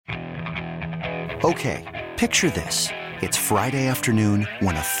Okay, picture this. It's Friday afternoon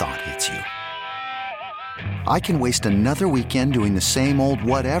when a thought hits you. I can waste another weekend doing the same old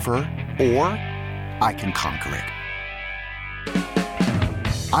whatever, or I can conquer it.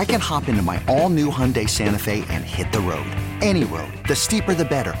 I can hop into my all-new Hyundai Santa Fe and hit the road. Any road. The steeper, the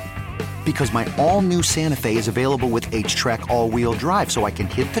better. Because my all-new Santa Fe is available with H-Track all-wheel drive, so I can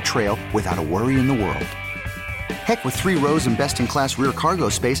hit the trail without a worry in the world. Heck, with 3 rows and best-in-class rear cargo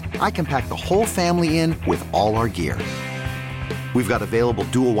space, I can pack the whole family in with all our gear. We've got available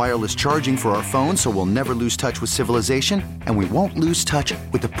dual wireless charging for our phones, so we'll never lose touch with civilization, and we won't lose touch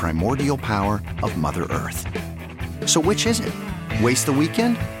with the primordial power of Mother Earth. So which is it? Waste the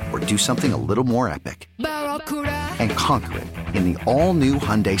weekend or do something a little more epic? And conquer it in the all-new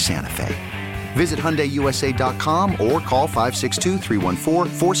Hyundai Santa Fe. Visit HyundaiUSA.com or call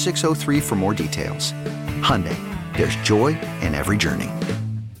 562-314-4603 for more details. Hyundai, there's joy in every journey.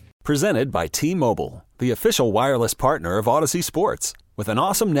 Presented by T-Mobile, the official wireless partner of Odyssey Sports. With an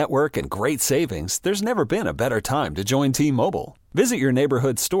awesome network and great savings, there's never been a better time to join T-Mobile. Visit your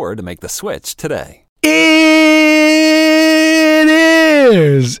neighborhood store to make the switch today. It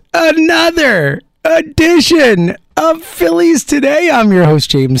is another edition of Phillies Today. I'm your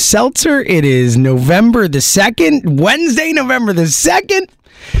host, James Seltzer. It is November the 2nd, Wednesday, November the 2nd.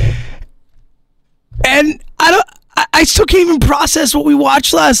 And I still can't even process what we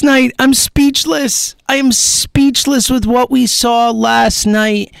watched last night. I'm speechless. I am speechless with what we saw last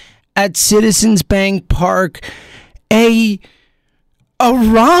night at Citizens Bank Park. A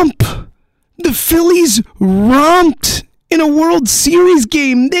romp. The Phillies romped in a World Series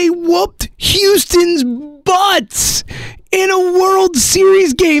game. They whooped Houston's butts in a World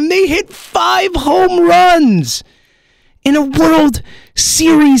Series game. They hit 5 home runs in a World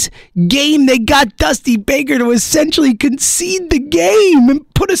Series game. They got Dusty Baker to essentially concede the game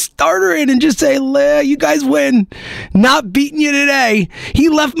and put a starter in and just say, you guys win. Not beating you today. He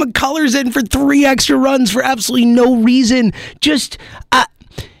left McCullers in for 3 extra runs for absolutely no reason. Just,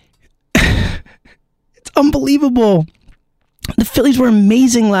 it's unbelievable. The Phillies were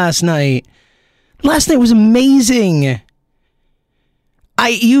amazing last night. Last night was amazing.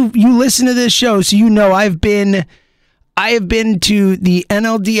 You listen to this show, so you know I have been to the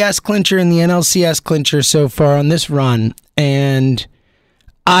NLDS clincher and the NLCS clincher so far on this run, and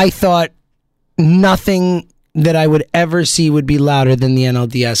I thought nothing that I would ever see would be louder than the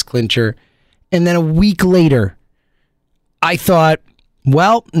NLDS clincher. And then a week later, I thought,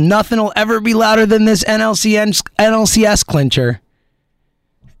 well, nothing will ever be louder than this NLCS clincher.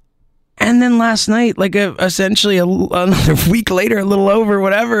 And then last night, like essentially another week later, a little over,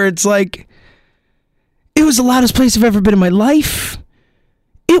 whatever, it's like, it was the loudest place I've ever been in my life.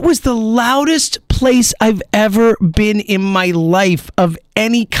 It was the loudest place I've ever been in my life of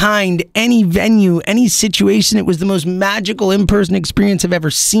any kind, any venue, any situation. It was the most magical in-person experience I've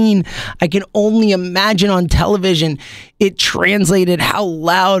ever seen. I can only imagine on television it translated how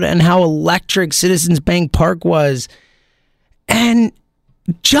loud and how electric Citizens Bank Park was. And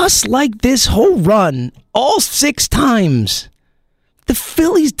just like this whole run, all 6 times, the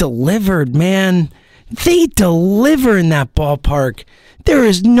Phillies delivered, man. They deliver in that ballpark. There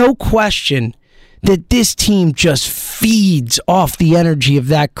is no question that this team just feeds off the energy of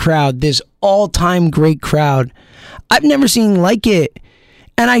that crowd, this all-time great crowd. I've never seen like it.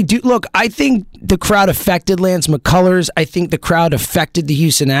 And I think the crowd affected Lance McCullers. I think the crowd affected the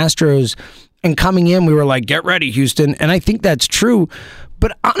Houston Astros. And coming in, we were like, get ready, Houston. And I think that's true.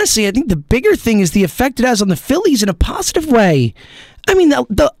 But honestly, I think the bigger thing is the effect it has on the Phillies in a positive way. I mean,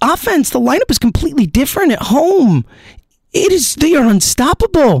 the offense, the lineup is completely different at home. They are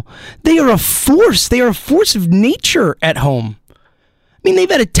unstoppable. They are a force. They are a force of nature at home. I mean, they've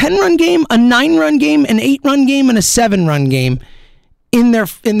had a 10-run game, a 9-run game, an 8-run game, and a 7-run game in their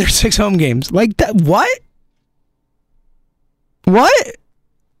 6 home games. Like that, what? What?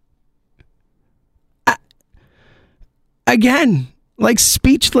 Again, like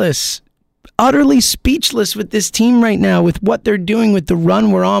speechless. Utterly speechless with this team right now, with what they're doing, with the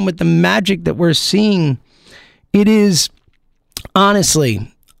run we're on, with the magic that we're seeing. It is,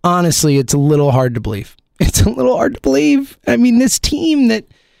 honestly, it's a little hard to believe. It's a little hard to believe. I mean, this team that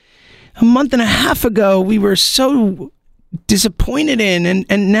a month and a half ago we were so disappointed in,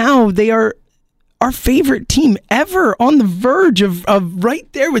 and now they are our favorite team ever, on the verge of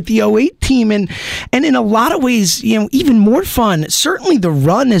right there with the 08 team, and in a lot of ways, even more fun. Certainly the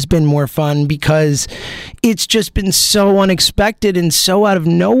run has been more fun because it's just been so unexpected and so out of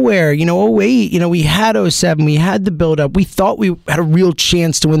nowhere. 08, we had 07, we had the build-up. We thought we had a real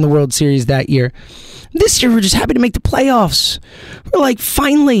chance to win the World Series that year. This year, we're just happy to make the playoffs. We're like,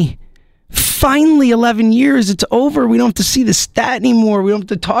 finally, finally, 11 years, it's over. We don't have to see the stat anymore. We don't have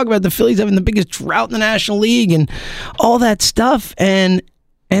to talk about the Phillies having the biggest drought in the National League and all that stuff. And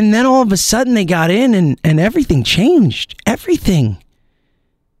then all of a sudden they got in and everything changed. Everything.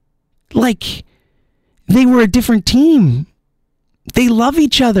 Like, they were a different team. They love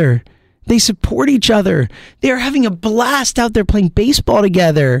each other. They support each other. They are having a blast out there playing baseball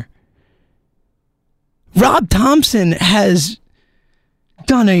together. Rob Thompson has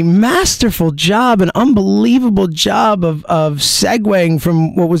done a masterful job, an unbelievable job of segueing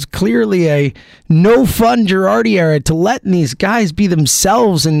from what was clearly a no-fun Girardi era to letting these guys be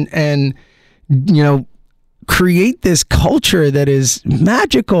themselves and create this culture that is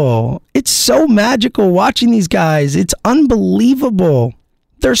magical. It's so magical watching these guys. It's unbelievable.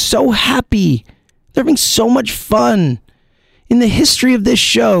 They're so happy. They're having so much fun. In the history of this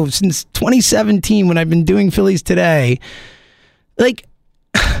show since 2017 when I've been doing Phillies Today, like,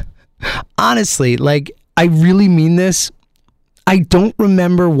 honestly, like, I really mean this. I don't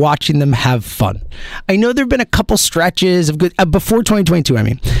remember watching them have fun. I know there have been a couple stretches of good before 2022. I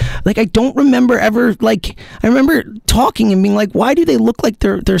mean, like, I don't remember ever, like, I remember talking and being like, why do they look like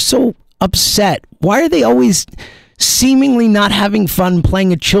they're so upset? Why are they always seemingly not having fun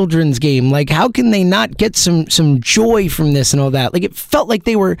playing a children's game? Like, how can they not get some joy from this and all that? Like, it felt like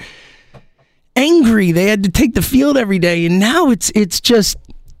they were angry. They had to take the field every day, and now it's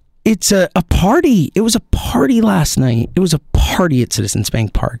a party. It was a party last night. It was a party at Citizens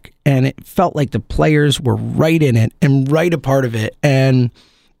Bank Park, and it felt like the players were right in it and right a part of it, and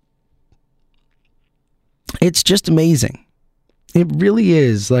it's just amazing. It really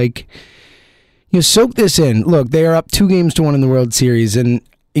is. Like, soak this in. Look, they are up 2-1 in the World Series, and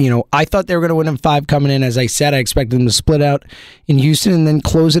I thought they were going to win in 5 coming in. As I said, I expected them to split out in Houston and then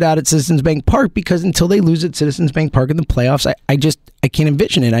close it out at Citizens Bank Park, because until they lose at Citizens Bank Park in the playoffs, I can't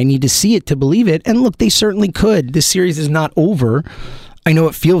envision it. I need to see it to believe it. And look, they certainly could. This series is not over. I know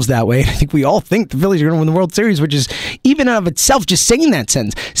it feels that way. I think we all think the Phillies are going to win the World Series, which is, even out of itself, just saying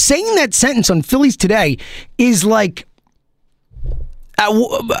that sentence on Phillies Today is like,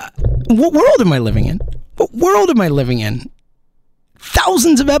 what world am I living in? What world am I living in?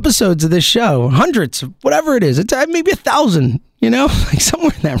 Thousands of episodes of this show, hundreds, whatever it is. It's maybe 1,000, like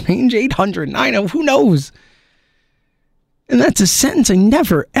somewhere in that range, 800, 900, who knows? And that's a sentence I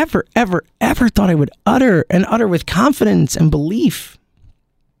never, ever, ever, ever thought I would utter with confidence and belief.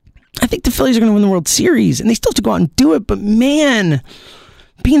 I think the Phillies are going to win the World Series, and they still have to go out and do it, but man,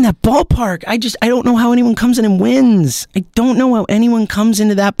 being in that ballpark, I don't know how anyone comes in and wins. I don't know how anyone comes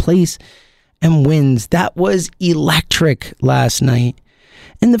into that place and wins. That was electric last night.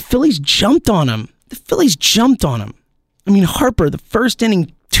 And the Phillies jumped on him. I mean, Harper, the first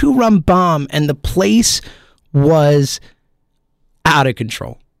inning, 2-run bomb, and the place was out of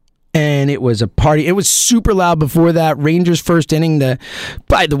control. And it was a party. It was super loud before that. Rangers first inning.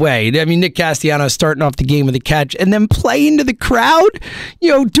 By the way, I mean, Nick Castellanos starting off the game with a catch and then playing to the crowd,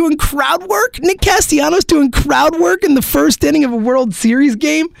 doing crowd work. Nick Castellanos doing crowd work in the first inning of a World Series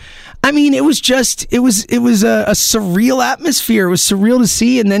game. I mean, it was a surreal atmosphere. It was surreal to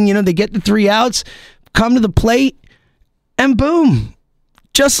see. And then, they get the 3 outs, come to the plate, and boom,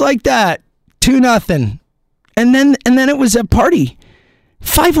 just like that, 2-0. And then it was a party.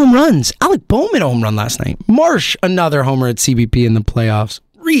 5 home runs. Alec Bowman, a home run last night. Marsh, another homer at CBP in the playoffs.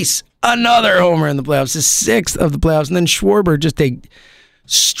 Reese, another homer in the playoffs. His 6th of the playoffs. And then Schwarber, just a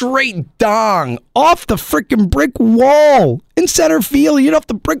straight dong off the freaking brick wall in center field. He hit off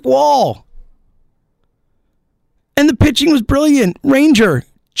the brick wall. And the pitching was brilliant. Ranger,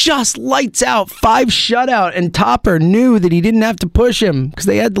 just lights out. 5 shutout. And Topper knew that he didn't have to push him because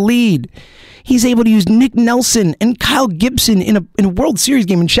they had the lead. He's able to use Nick Nelson and Kyle Gibson in a World Series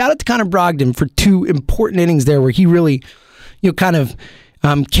game. And shout out to Connor Brogdon for 2 important innings there where he really, kind of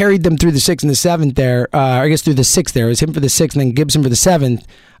carried them through the 6th and the 7th there. I guess through the 6th there. It was him for the 6th and then Gibson for the 7th.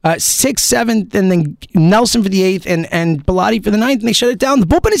 6th, 7th, and then Nelson for the 8th and Bilotti for the 9th, and they shut it down. The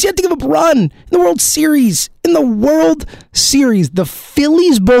bullpen has yet to give up a run in the World Series. The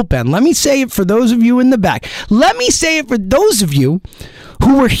Phillies bullpen. Let me say it for those of you in the back. Let me say it for those of you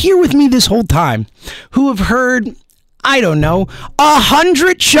who were here with me this whole time, who have heard,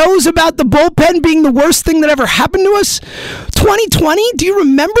 100 shows about the bullpen being the worst thing that ever happened to us. 2020, do you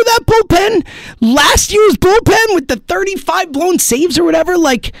remember that bullpen? Last year's bullpen with the 35 blown saves or whatever?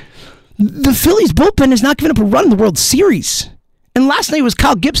 Like, the Phillies bullpen has not given up a run in the World Series. And last night was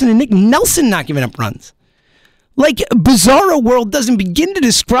Kyle Gibson and Nick Nelson not giving up runs. Like, bizarro world doesn't begin to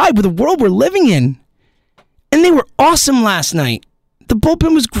describe the world we're living in. And they were awesome last night. The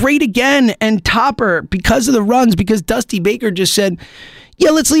bullpen was great again, and Topper, because of the runs, because Dusty Baker just said, yeah,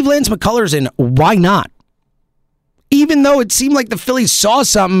 let's leave Lance McCullers in. Why not? Even though it seemed like the Phillies saw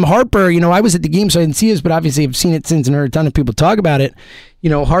something, Harper, I was at the game, so I didn't see this, but obviously I've seen it since and heard a ton of people talk about it.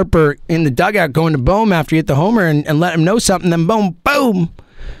 Harper in the dugout going to Bohm after he hit the homer and let him know something, then boom,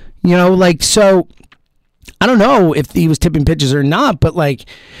 so I don't know if he was tipping pitches or not, but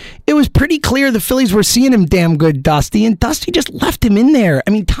it was pretty clear the Phillies were seeing him damn good, Dusty, and Dusty just left him in there. I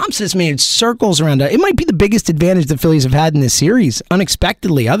mean, Thompson has made circles around it. It might be the biggest advantage the Phillies have had in this series,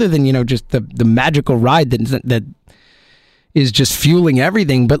 unexpectedly, other than, just the magical ride that is just fueling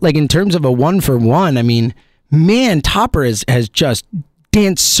everything. But in terms of a 1-for-1, I mean, man, Topper has just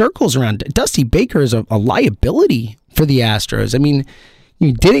danced circles around. Dusty Baker is a liability for the Astros. I mean,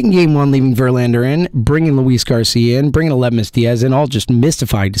 you did it in Game 1, leaving Verlander in, bringing Luis Garcia in, bringing Aledmys Diaz in, all just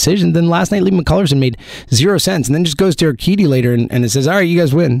mystifying decisions. Then last night, leaving McCullers made 0 sense, and then just goes to Urquidy later and it says, all right, you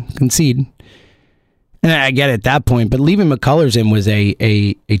guys win, concede. And I get it at that point, but leaving McCullers in was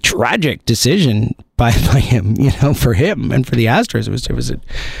a tragic decision by him, for him and for the Astros. It was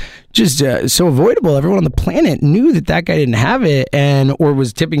just so avoidable. Everyone on the planet knew that guy didn't have it, or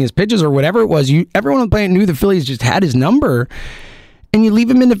was tipping his pitches or whatever it was. Everyone on the planet knew the Phillies just had his number, and you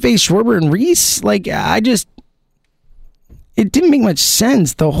leave him in to face Schwarber and Reese. It didn't make much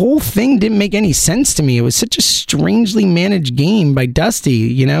sense. The whole thing didn't make any sense to me. It was such a strangely managed game by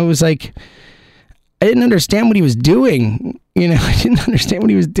Dusty. It was like, I didn't understand what he was doing. I didn't understand what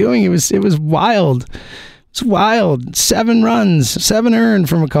he was doing. It was wild. It's wild. 7 runs, 7 earned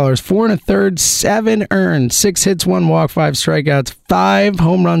from McCullers, 4 1/3, 7 earned, 6 hits, 1 walk, 5 strikeouts, 5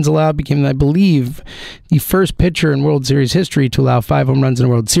 home runs allowed. Became, I believe, the first pitcher in World Series history to allow 5 home runs in a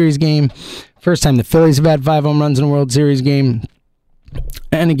World Series game. First time the Phillies have had 5 home runs in a World Series game.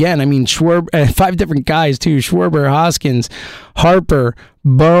 And again, I mean, Schwarber, 5 different guys too. Schwarber, Hoskins, Harper,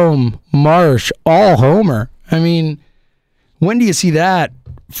 Bohm, Marsh, all homer. I mean, when do you see that?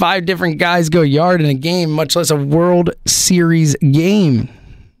 5 different guys go yard in a game, much less a World Series game.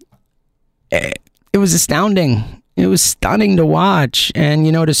 It was astounding. It was stunning to watch. And,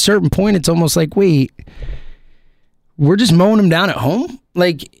 at a certain point, it's almost like, wait, we're just mowing them down at home?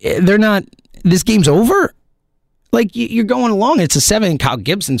 They're not, this game's over? You're going along, it's a 7, and Kyle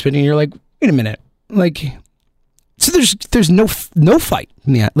Gibson's pitching, and you're like, wait a minute. So there's no fight.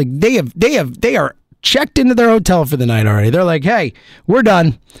 Yeah, they are checked into their hotel for the night already. They're like, hey, we're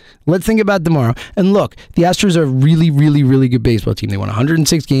done. Let's think about tomorrow. And look, the Astros are a really, really, really good baseball team. They won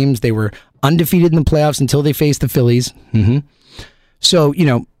 106 games. They were undefeated in the playoffs until they faced the Phillies. So,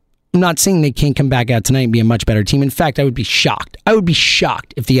 I'm not saying they can't come back out tonight and be a much better team. In fact, I would be shocked. I would be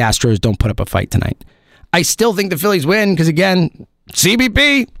shocked if the Astros don't put up a fight tonight. I still think the Phillies win because, again,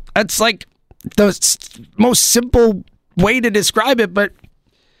 CBP, that's the most simple way to describe it, but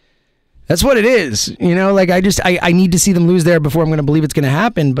that's what it is. I need to see them lose there before I'm going to believe it's going to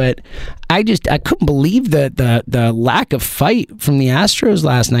happen, but I couldn't believe the lack of fight from the Astros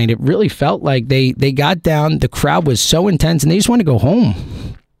last night. It really felt like they got down, the crowd was so intense, and they just wanted to go home.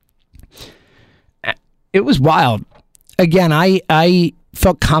 It was wild. Again, I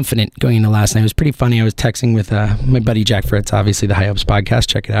felt confident going into last night. It was pretty funny. I was texting with my buddy Jack Fritz, obviously the High Hopes podcast.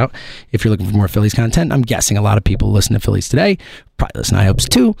 Check it out if you're looking for more Phillies content. I'm guessing a lot of people listen to Phillies Today. Probably listen to High Hopes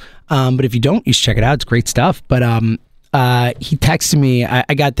too. But if you don't, you should check it out. It's great stuff. But he texted me.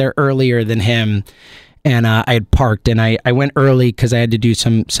 I got there earlier than him, and I had parked, and I went early because I had to do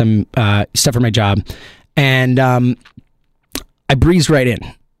some stuff for my job, and I breezed right in.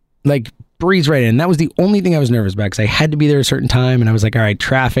 Breeze right in. That was the only thing I was nervous about because I had to be there at a certain time, and I was like, all right,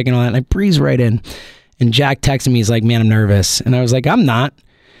 traffic and all that, and I breezed right in. And Jack texted me, he's like, man, I'm nervous. And I was like, I'm not.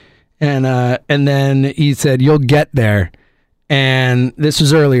 And then he said, you'll get there. And this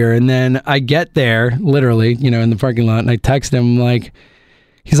was earlier. And then I get there, literally, in the parking lot, and I text him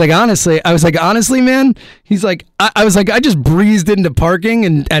he's like, honestly, I was like, honestly, man, he's like, I was like, I just breezed into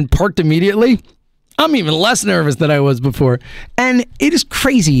parking and parked immediately. I'm even less nervous than I was before. And it is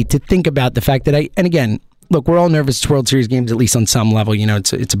crazy to think about the fact that and again, look, we're all nervous to World Series games, at least on some level.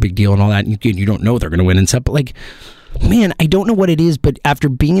 It's a big deal and all that. And you don't know they're going to win and stuff. But man, I don't know what it is. But after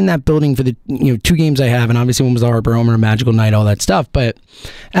being in that building for the 2 games I have, and obviously one was the Harper Homer, a magical night, all that stuff. But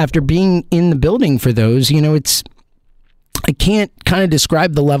after being in the building for those, I can't kind of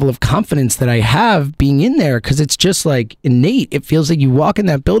describe the level of confidence that I have being in there because it's just innate. It feels like you walk in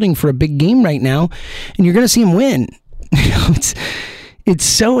that building for a big game right now and you're going to see them win. It's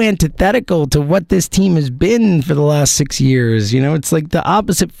so antithetical to what this team has been for the last 6 years. It's like the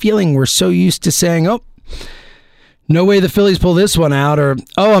opposite feeling. We're so used to saying, oh, no way the Phillies pull this one out, or,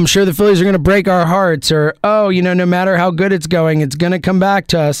 oh, I'm sure the Phillies are going to break our hearts, or, oh, no matter how good it's going, it's going to come back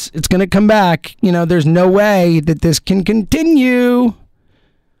to us. It's going to come back. There's no way that this can continue.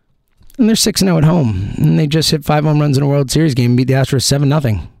 and they're 6-0 at home, and they just hit 5 home runs in a World Series game and beat the Astros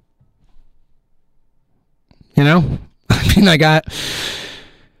 7-0. You know, I mean,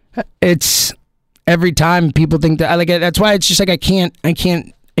 it's every time people think that, like, that's why it's just like I can't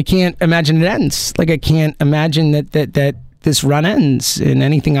imagine it ends. Like, I can't imagine that this run ends in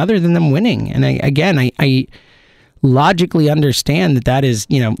anything other than them winning. And I logically understand that is,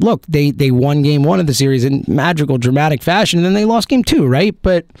 you know, look, they won game 1 of the series in magical, dramatic fashion, and then they lost game 2, right?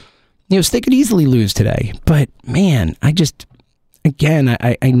 But, you know, so they could easily lose today. But, man, I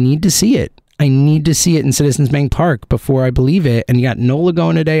need to see it. I need to see it in Citizens Bank Park before I believe it. And you got Nola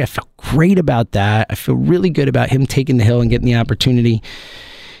going today. I feel great about that. I feel really good about him taking the hill and getting the opportunity,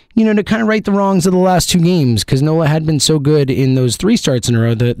 you know, to kind of right the wrongs of the last 2 games, because Nola had been so good in those 3 starts in a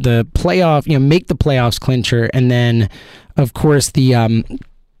row, the playoff, you know, make the playoffs clincher, and then, of course, the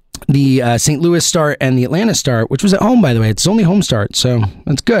St. Louis start and the Atlanta start, which was at home, by the way. It's only home start, so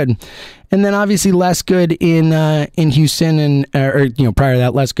that's good. And then obviously less good in Houston, and or you know, prior to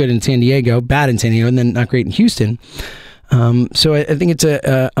that, less good in San Diego, bad in San Diego, and then not great in Houston. So I think it's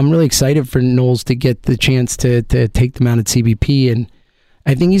I'm really excited for Knowles to get the chance to take them out at CBP, and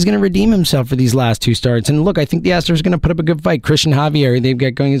I think he's going to redeem himself for these last 2 starts. And look, I think the Astros are going to put up a good fight. Christian Javier, they've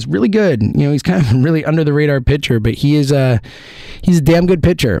got going, is really good. You know, he's kind of really under the radar pitcher, but he's a damn good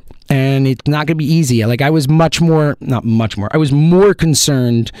pitcher, and it's not going to be easy. Like, I was I was more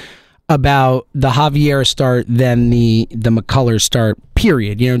concerned about the Javier start than the McCullers start,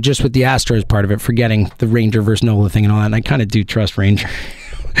 period. You know, just with the Astros part of it, forgetting the Ranger versus Nola thing and all that. And I kind of do trust Ranger.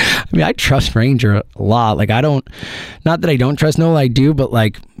 I mean, I trust Ranger a lot. Like, not that I don't trust Nola, I do, but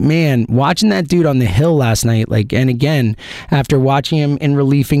like, man, watching that dude on the hill last night, like, and again, after watching him in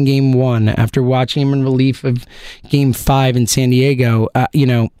relief in game 1, after watching him in relief of game 5 in San Diego, you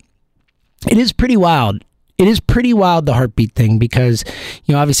know, it is pretty wild. It is pretty wild, the heartbeat thing, because,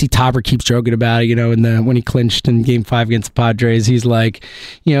 you know, obviously Topper keeps joking about it, you know, when he clinched in game 5 against the Padres, he's like,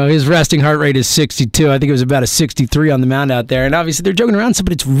 you know, his resting heart rate is 62. I think it was about a 63 on the mound out there. And obviously they're joking around,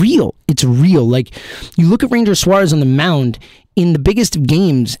 but it's real. It's real. Like, you look at Ranger Suarez on the mound in the biggest of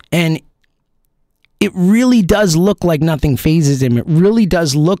games, and it really does look like nothing phases him. It really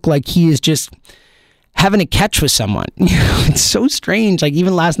does look like he is just having a catch with someone. You know, it's so strange. Like,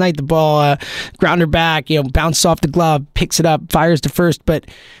 even last night, the ball grounder back, you know, bounced off the glove, picks it up, fires to first, but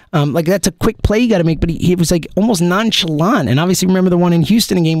like, that's a quick play you got to make. But he was like almost nonchalant. And obviously, remember the one in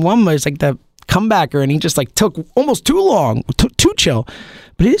Houston in game 1 was like the comebacker, and he just like took almost too long, too chill.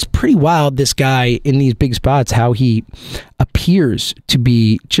 But it is pretty wild, this guy in these big spots, how he appears to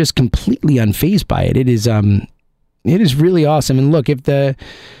be just completely unfazed by it. It is really awesome. And look, if the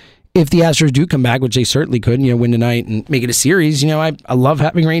Astros do come back, which they certainly could, you know, win tonight and make it a series, you know, I love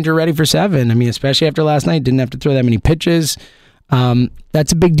having Ranger ready for 7. I mean, especially after last night, didn't have to throw that many pitches.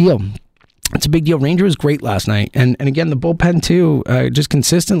 That's a big deal. It's a big deal. Ranger was great last night. And again, the bullpen too, just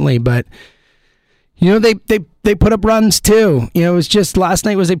consistently. But, you know, they put up runs too. You know, it was just, last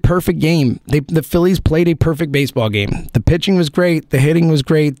night was a perfect game. The Phillies played a perfect baseball game. The pitching was great. The hitting was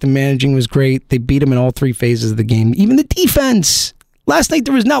great. The managing was great. They beat them in all 3 phases of the game. Even the defense. Last night,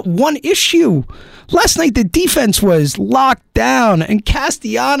 there was not one issue. Last night, the defense was locked down. And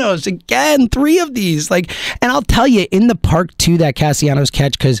Castellanos, again, 3 of these. Like, and I'll tell you, in the park, too, that Castellanos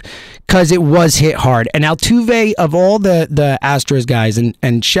catch, because it was hit hard. And Altuve, of all the Astros guys,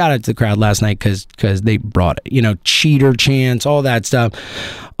 and shout out to the crowd last night, because they brought it. You know, cheater chants, all that stuff.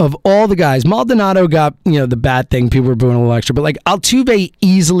 Of all the guys, Maldonado got, you know, the bad thing. People were booing a little extra. But, like, Altuve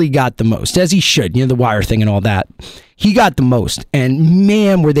easily got the most, as he should. You know, the wire thing and all that. He got the most, and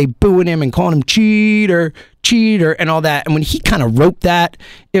man, were they booing him and calling him cheater, and all that. And when he kind of roped that,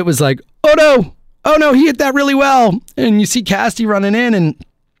 it was like, oh no, he hit that really well. And you see Casty running in, and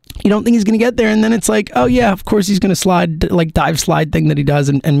you don't think he's going to get there. And then it's like, oh yeah, of course he's going to slide, like dive slide thing that he does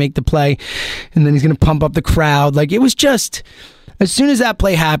and make the play. And then he's going to pump up the crowd. Like, it was just, as soon as that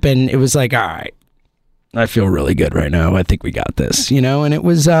play happened, it was like, all right, I feel really good right now. I think we got this, you know. And it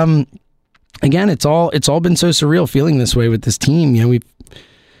was, again, it's all been so surreal feeling this way with this team. You know,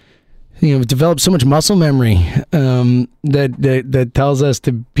 we've developed so much muscle memory that tells us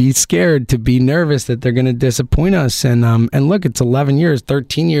to be scared, to be nervous that they're going to disappoint us. And look, it's 11 years,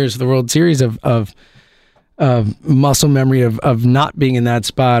 13 years of the World Series of muscle memory of not being in that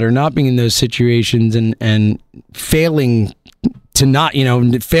spot or not being in those situations and failing to not, you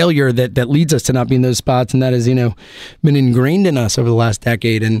know, failure that leads us to not be in those spots. And that has, you know, been ingrained in us over the last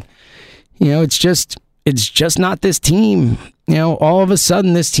decade. And, you know, it's just not this team. You know, all of a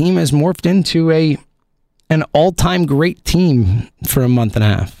sudden, this team has morphed into an all-time great team for a month and a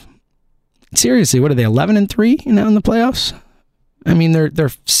half. Seriously, what are they, 11-3, you know, in the playoffs? I mean, they're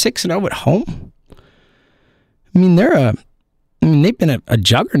 6-0 at home. I mean, they've been a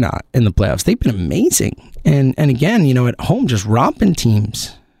juggernaut in the playoffs. They've been amazing. And again, at home, just romping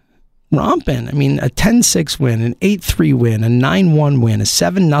teams. Romping. I mean, a 10-6 win, an 8-3 win, a 9-1 win, a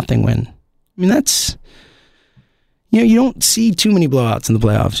 7-0 win. I mean, that's, you don't see too many blowouts in the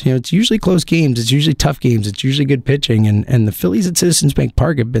playoffs. It's usually close games. It's usually tough games. It's usually good pitching. And the Phillies at Citizens Bank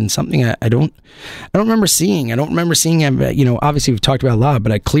Park have been something I don't remember seeing. I don't remember seeing, obviously we've talked about it a lot,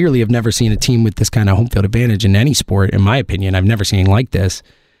 but I clearly have never seen a team with this kind of home field advantage in any sport, in my opinion. I've never seen anything like this.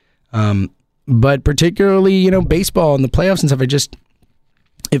 But particularly, baseball and the playoffs and stuff,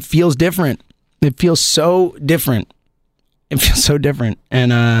 it feels different. It feels so different.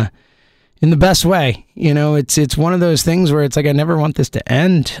 And in the best way. It's one of those things where it's like, I never want this to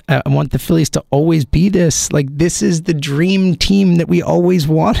end. I want the Phillies to always be this. Like, this is the dream team that we always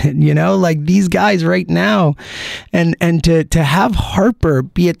wanted, like these guys right now. And to have Harper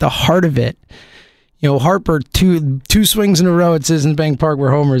be at the heart of it. Harper, two swings in a row at Citizens Bank Park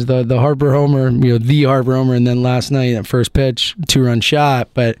were homers, the Harper homer, the Harper homer, and then last night at first pitch, 2-run shot.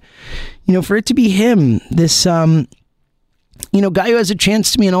 But, for it to be him, this, guy who has a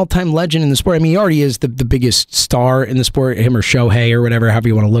chance to be an all-time legend in the sport. I mean, he already is the biggest star in the sport, him or Shohei or whatever, however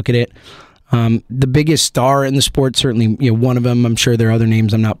you want to look at it. The biggest star in the sport, certainly, one of them. I'm sure there are other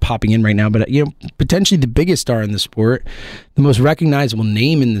names I'm not popping in right now, but, potentially the biggest star in the sport, the most recognizable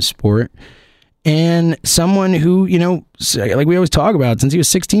name in the sport. And someone who, like we always talk about, since he was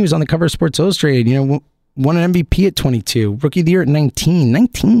 16, he was on the cover of Sports Illustrated, won an MVP at 22, Rookie of the Year at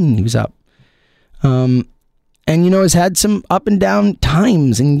 19 he was up. And, has had some up and down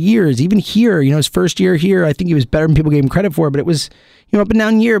times and years, even here, his first year here, I think he was better than people gave him credit for, but it was, up and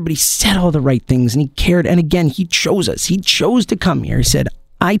down year, but he said all the right things and he cared. And again, he chose us. He chose to come here. He said,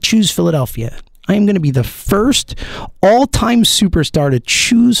 I choose Philadelphia. I am going to be the first all-time superstar to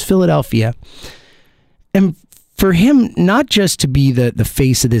choose Philadelphia. And for him, not just to be the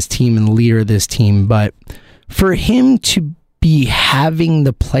face of this team and the leader of this team, but for him to be having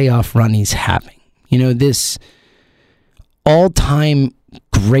the playoff run he's having. This all-time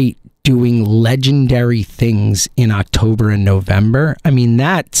great doing legendary things in October and November. I mean,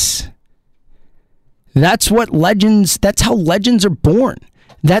 that's what legends, that's how legends are born.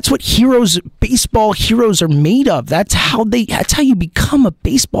 That's what baseball heroes are made of. That's how you become a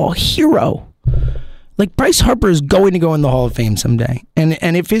baseball hero. Like, Bryce Harper is going to go in the Hall of Fame someday. And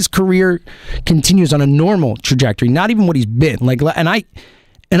if his career continues on a normal trajectory, not even what he's been,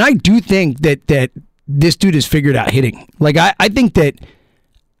 and I do think that this dude has figured out hitting. Like, I think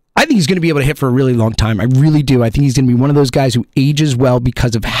he's going to be able to hit for a really long time. I really do. I think he's going to be one of those guys who ages well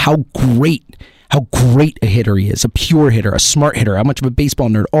because of how great a hitter he is, a pure hitter, a smart hitter, how much of a baseball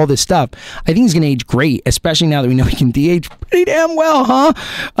nerd, all this stuff. I think he's going to age great, especially now that we know he can DH pretty damn well,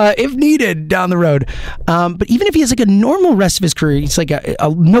 if needed down the road. But even if he has like a normal rest of his career, he's like a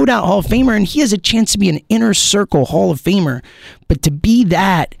no doubt Hall of Famer, and he has a chance to be an inner circle Hall of Famer. But to be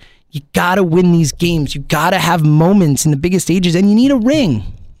that, you got to win these games. You got to have moments in the biggest stages, and you need a ring.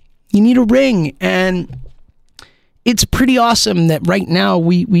 And it's pretty awesome that right now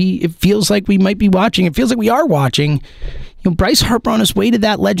it feels like we might be watching. It feels like we are watching, Bryce Harper on his way to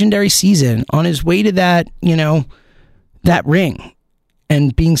that legendary season, on his way to that, that ring,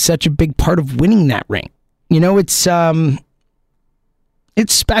 and being such a big part of winning that ring. It's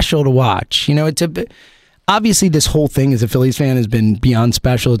special to watch. Obviously, this whole thing as a Phillies fan has been beyond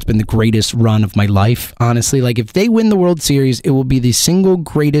special. It's been the greatest run of my life, honestly. Like, if they win the World Series, it will be the single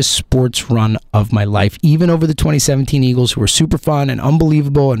greatest sports run of my life, even over the 2017 Eagles, who were super fun and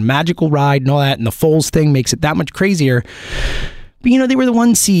unbelievable and magical ride and all that, and the Foles thing makes it that much crazier. But, they were the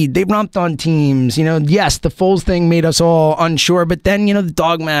 1 seed. They romped on teams. Yes, the Foles thing made us all unsure, but then, the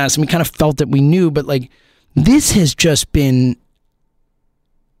dog mask, and we kind of felt it, we knew, but, this has just been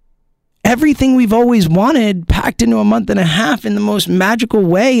everything we've always wanted packed into a month and a half in the most magical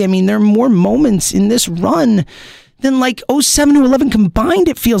way. I mean, there are more moments in this run than 07 to 11 combined,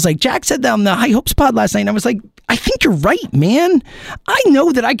 it feels like. Jack said that on the High Hopes pod last night, and I was like, I think you're right, man. I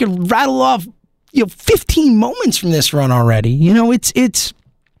know that I could rattle off 15 moments from this run already. It's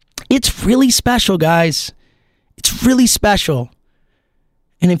really special, guys. It's really special.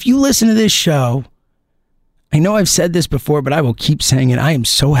 And if you listen to this show, I know I've said this before, but I will keep saying it. I am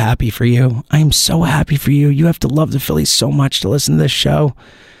so happy for you. I am so happy for you. You have to love the Phillies so much to listen to this show.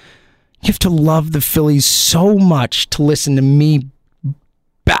 You have to love the Phillies so much to listen to me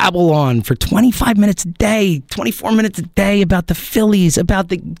babble on for 25 minutes a day, 24 minutes a day about the Phillies, about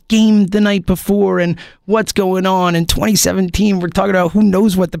the game the night before and what's going on. In 2017, we're talking about who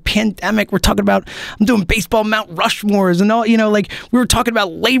knows what, the pandemic. We're talking about, I'm doing baseball Mount Rushmores and all, you know, like we were talking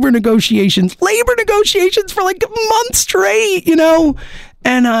about labor negotiations for like a month straight, you know,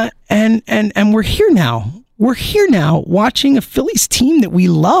 and we're here now. We're here now watching a Phillies team that we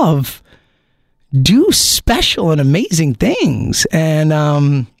love do special and amazing things. And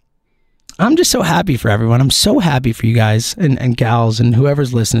I'm just so happy for everyone. I'm so happy for you guys and gals and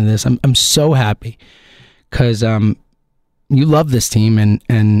whoever's listening to this. I'm so happy because you love this team.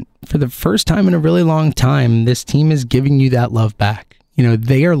 And for the first time in a really long time, this team is giving you that love back. You know,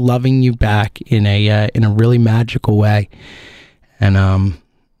 they are loving you back in a really magical way. And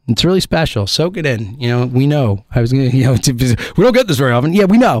it's really special. Soak it in. You know, we know. We don't get this very often. Yeah,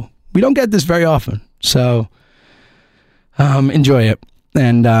 we know. We don't get this very often. So enjoy it.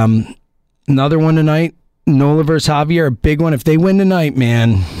 And another one tonight, Nola versus Javier, a big one. If they win tonight,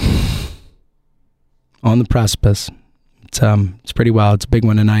 man, on the precipice. It's pretty wild. It's a big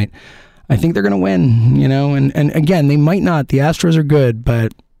one tonight. I think they're going to win, you know. And again, they might not. The Astros are good,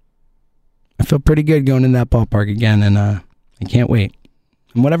 but I feel pretty good going in that ballpark again. And I can't wait.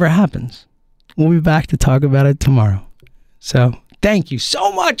 And whatever happens, we'll be back to talk about it tomorrow. So thank you so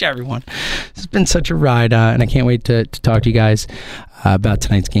much, everyone. It's been such a ride, and I can't wait to talk to you guys about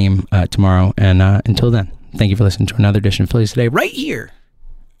tonight's game tomorrow. And until then, thank you for listening to another edition of Phillies Today right here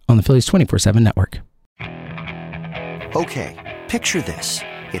on the Phillies 24/7 Network. Okay, picture this.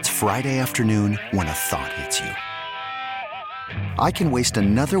 It's Friday afternoon when a thought hits you. I can waste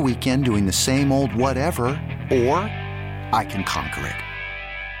another weekend doing the same old whatever, or I can conquer it.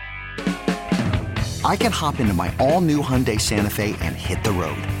 I can hop into my all-new Hyundai Santa Fe and hit the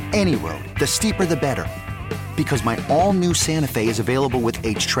road. Any road. The steeper, the better. Because my all-new Santa Fe is available with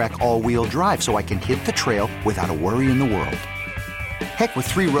H-Track all-wheel drive, so I can hit the trail without a worry in the world. Heck, with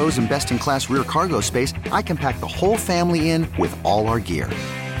 3 rows and best-in-class rear cargo space, I can pack the whole family in with all our gear.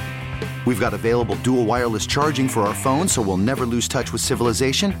 We've got available dual wireless charging for our phones, so we'll never lose touch with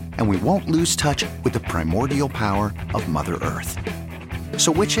civilization, and we won't lose touch with the primordial power of Mother Earth.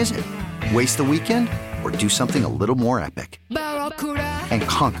 So which is it? Waste the weekend or do something a little more epic and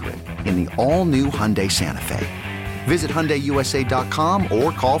conquer it in the all-new Hyundai Santa Fe. Visit HyundaiUSA.com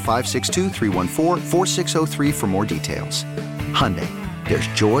or call 562-314-4603 for more details. Hyundai, there's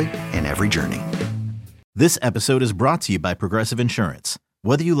joy in every journey. This episode is brought to you by Progressive Insurance.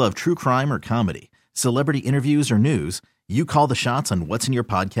 Whether you love true crime or comedy, celebrity interviews or news, you call the shots on what's in your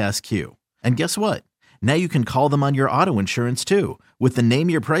podcast queue. And guess what? Now you can call them on your auto insurance too with the Name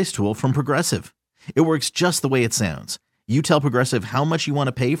Your Price tool from Progressive. It works just the way it sounds. You tell Progressive how much you want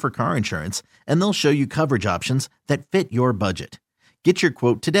to pay for car insurance, and they'll show you coverage options that fit your budget. Get your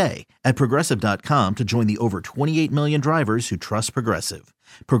quote today at Progressive.com to join the over 28 million drivers who trust Progressive.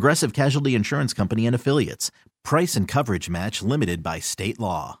 Progressive Casualty Insurance Company and Affiliates. Price and coverage match limited by state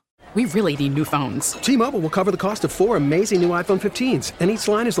law. We really need new phones. T-Mobile will cover the cost of 4 amazing new iPhone 15s, and each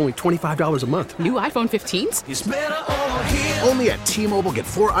line is only $25 a month. New iPhone 15s? It's better over here. Only at T-Mobile, get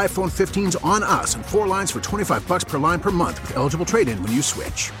 4 iPhone 15s on us and 4 lines for $25 per line per month with eligible trade-in when you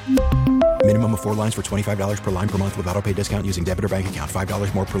switch. Minimum of 4 lines for $25 per line per month with autopay discount using debit or bank account.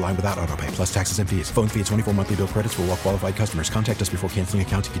 $5 more per line without autopay, plus taxes and fees. Phone fee at 24 monthly bill credits for well-qualified customers. Contact us before canceling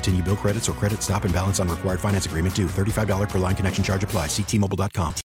account to continue bill credits or credit stop and balance on required finance agreement due. $35 per line connection charge applies. See T-Mobile.com.